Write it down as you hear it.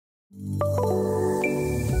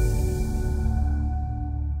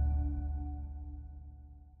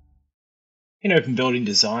In OpenBuildings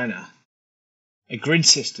Designer, a grid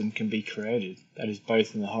system can be created that is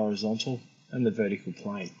both in the horizontal and the vertical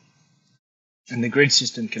plane. And the grid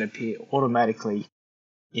system can appear automatically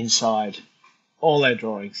inside all our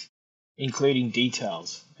drawings, including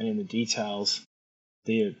details. And in the details,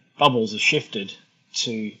 the bubbles are shifted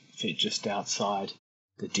to fit just outside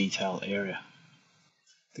the detail area.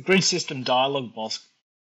 The grid system dialog box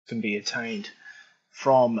can be attained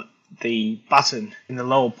from the button in the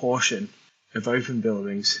lower portion of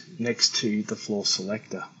OpenBuildings next to the floor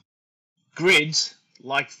selector. Grids,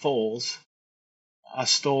 like floors, are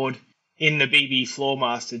stored in the BB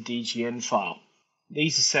Floormaster DGN file.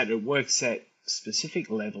 These are set at workset specific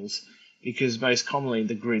levels because most commonly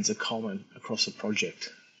the grids are common across a project.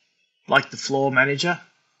 Like the floor manager,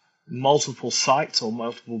 multiple sites or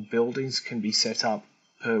multiple buildings can be set up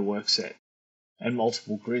per workset, and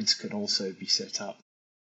multiple grids can also be set up.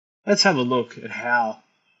 Let's have a look at how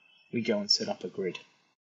we go and set up a grid.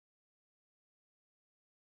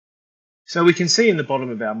 So we can see in the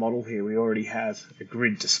bottom of our model here we already have a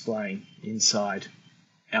grid displaying inside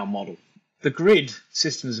our model. The Grid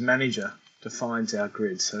Systems Manager defines our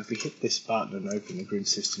grid. So if we hit this button and open the Grid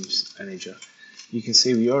Systems Manager, you can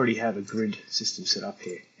see we already have a grid system set up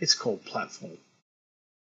here. It's called Platform.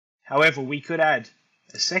 However, we could add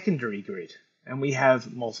a secondary grid, and we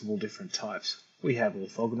have multiple different types. We have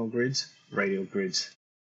orthogonal grids, radial grids,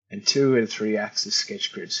 and 2 and 3 axis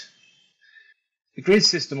sketch grids. The grid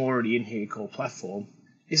system already in here called Platform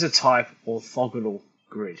is a type orthogonal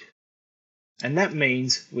grid. And that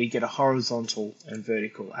means we get a horizontal and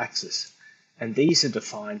vertical axis. And these are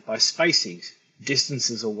defined by spacings,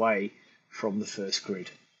 distances away from the first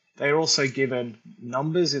grid. They are also given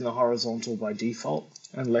numbers in the horizontal by default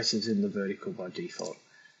and letters in the vertical by default.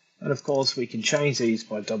 And of course we can change these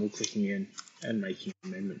by double clicking in and making an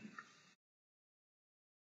amendment.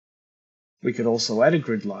 We could also add a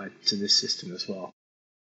grid line to this system as well.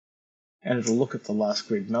 And it'll look at the last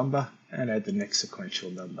grid number and add the next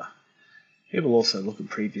sequential number. It will also look at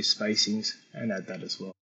previous spacings and add that as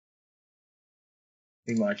well.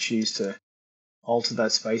 We might choose to alter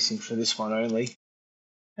that spacing for this one only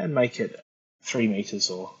and make it 3 meters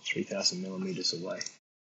or 3000 millimeters away.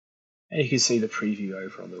 And you can see the preview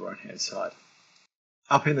over on the right hand side.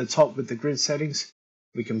 Up in the top with the grid settings,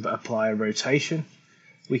 we can apply a rotation.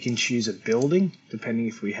 We can choose a building, depending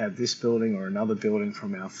if we have this building or another building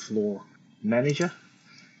from our floor manager.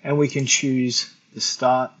 And we can choose the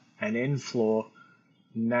start and end floor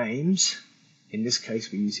names. In this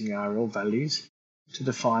case, we're using RL values to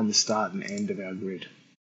define the start and end of our grid.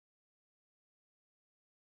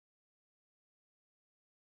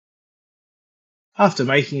 After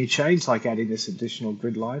making a change, like adding this additional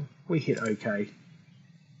grid line, we hit OK.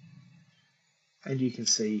 And you can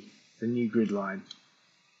see the new grid line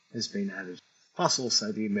has been added, plus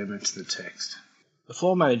also the amendment to the text. The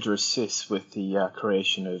Floor Manager assists with the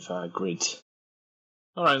creation of grids,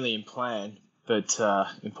 not only in plan, but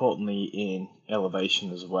importantly in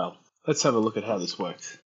elevation as well. Let's have a look at how this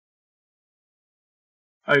works.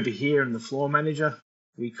 Over here in the Floor Manager,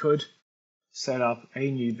 we could set up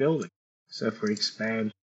a new building. So if we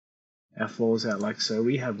expand our floors out like so,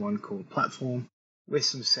 we have one called Platform with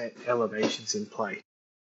some set elevations in play.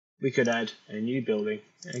 We could add a new building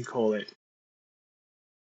and call it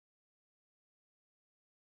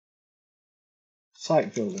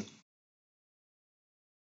Site Building.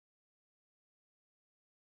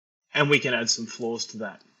 And we can add some floors to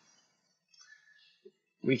that.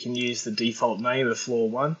 We can use the default name of floor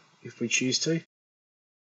 1 if we choose to,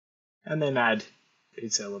 and then add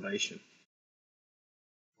its elevation.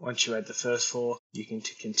 Once you add the first floor, you can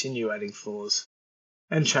continue adding floors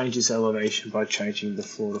and change its elevation by changing the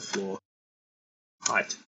floor-to-floor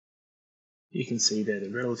height. You can see there the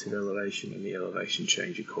relative elevation and the elevation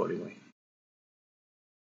change accordingly.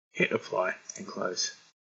 Hit Apply and Close.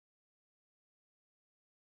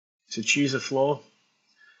 To choose a floor,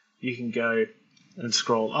 you can go and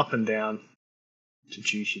scroll up and down to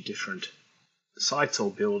choose your different sites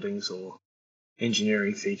or buildings or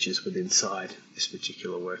engineering features within inside this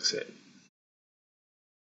particular workset.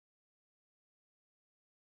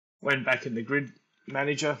 When back in the Grid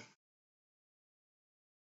Manager,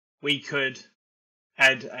 we could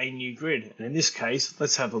add a new grid. And in this case,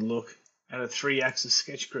 let's have a look at a 3-axis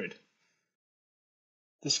sketch grid.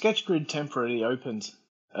 The sketch grid temporarily opens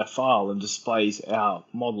a file and displays our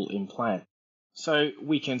model in plan. So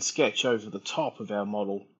we can sketch over the top of our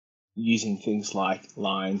model using things like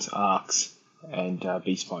lines, arcs, and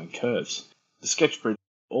B-spline curves. The sketch grid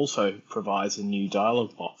also provides a new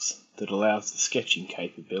dialog box that allows the sketching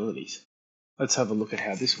capabilities. Let's have a look at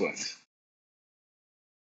how this works.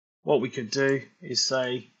 What we could do is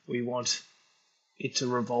say we want it to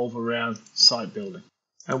revolve around site building,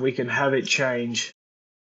 and we can have it change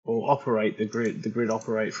or operate the grid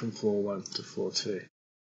operate from floor 1 to floor 2.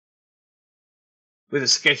 With a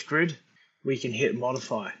sketch grid, we can hit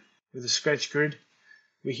modify. With a sketch grid,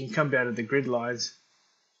 we can come down to the grid lines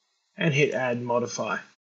and hit add modify.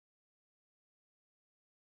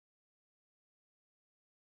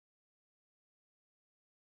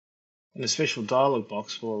 And a special dialog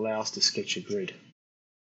box will allow us to sketch a grid.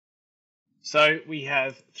 So we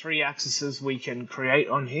have 3 axes we can create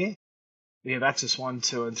on here. We have axis 1,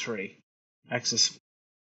 2, and 3. Axis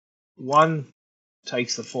 1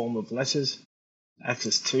 takes the form of letters.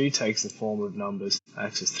 Axis 2 takes the form of numbers.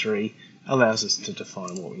 Axis 3 allows us to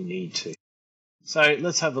define what we need to. So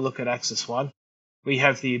let's have a look at axis 1. We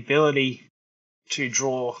have the ability to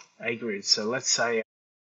draw a grid. So let's say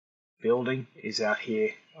building is out here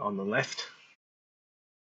on the left.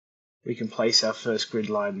 We can place our first grid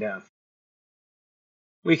line down.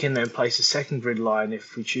 We can then place a second grid line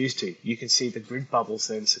if we choose to. You can see the grid bubbles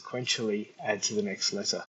then sequentially add to the next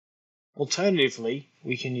letter. Alternatively,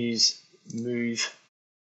 we can use move,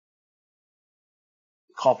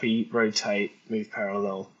 copy, rotate, move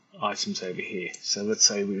parallel items over here. So let's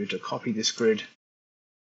say we were to copy this grid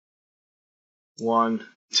 1,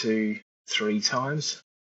 2, 3 times.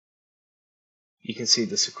 You can see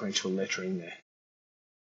the sequential lettering there.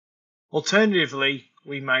 Alternatively,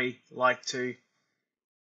 we may like to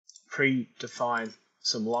predefine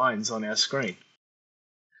some lines on our screen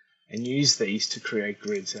and use these to create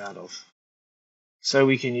grids out of. So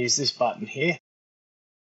we can use this button here,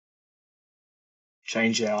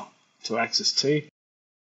 change to axis 2,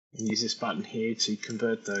 and use this button here to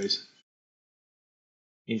convert those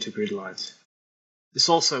into grid lines. This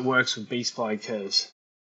also works with B-spline curves.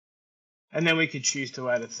 And then we could choose to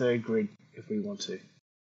add a third grid if we want to,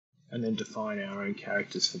 and then define our own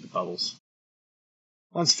characters for the bubbles.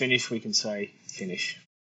 Once finished, we can say finish.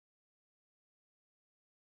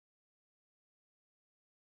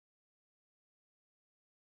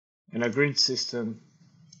 And our grid system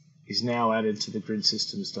is now added to the grid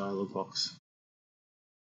systems dialog box.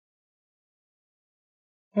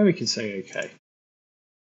 And we can say OK.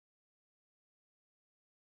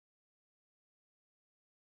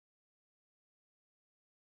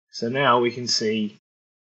 So now we can see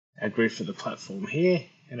our grid for the platform here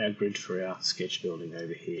and our grid for our sketch building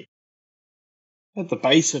over here. At the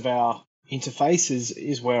base of our interfaces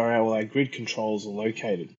is where all our grid controls are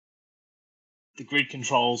located. The grid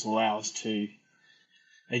controls allow us to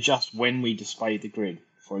adjust when we display the grid.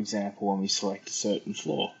 For example, when we select a certain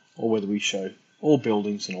floor, or whether we show all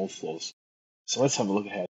buildings and all floors. So let's have a look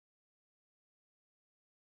at how.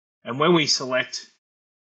 And when we select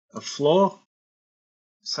a floor,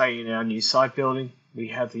 say in our new site building, we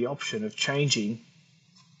have the option of changing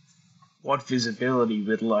what visibility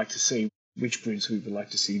we'd like to see, which grids we would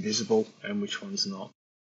like to see visible and which ones not.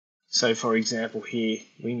 So for example here,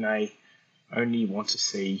 we may only want to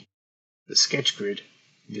see the sketch grid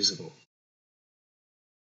visible.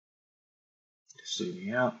 Just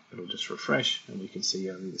zooming out, it'll just refresh and we can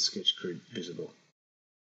see only the sketch grid visible.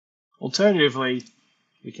 Alternatively,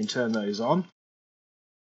 we can turn those on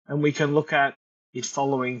and we can look at it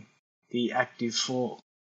following the active floor.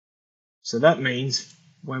 So that means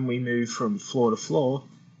when we move from floor to floor,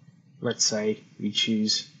 let's say we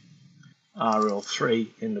choose RL3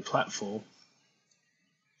 in the platform,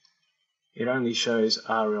 it only shows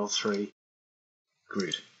RL3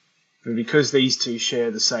 grid. But because these two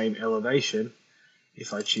share the same elevation,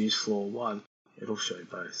 if I choose floor 1, it'll show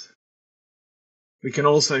both. We can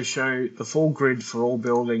also show the full grid for all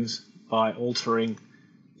buildings by altering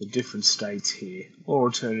the different states here, or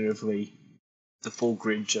alternatively the full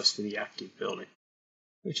grid just for the active building,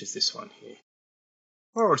 which is this one here.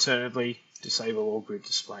 Or alternatively, disable all grid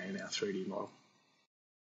display in our 3D model.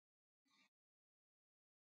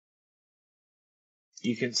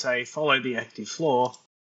 You can say follow the active floor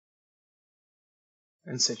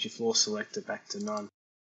and set your floor selector back to none.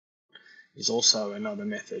 Is also another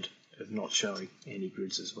method of not showing any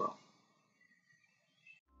grids as well.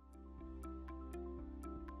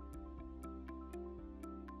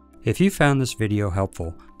 If you found this video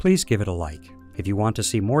helpful, please give it a like. If you want to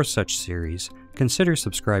see more such series, consider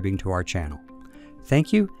subscribing to our channel.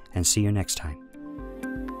 Thank you, and see you next time.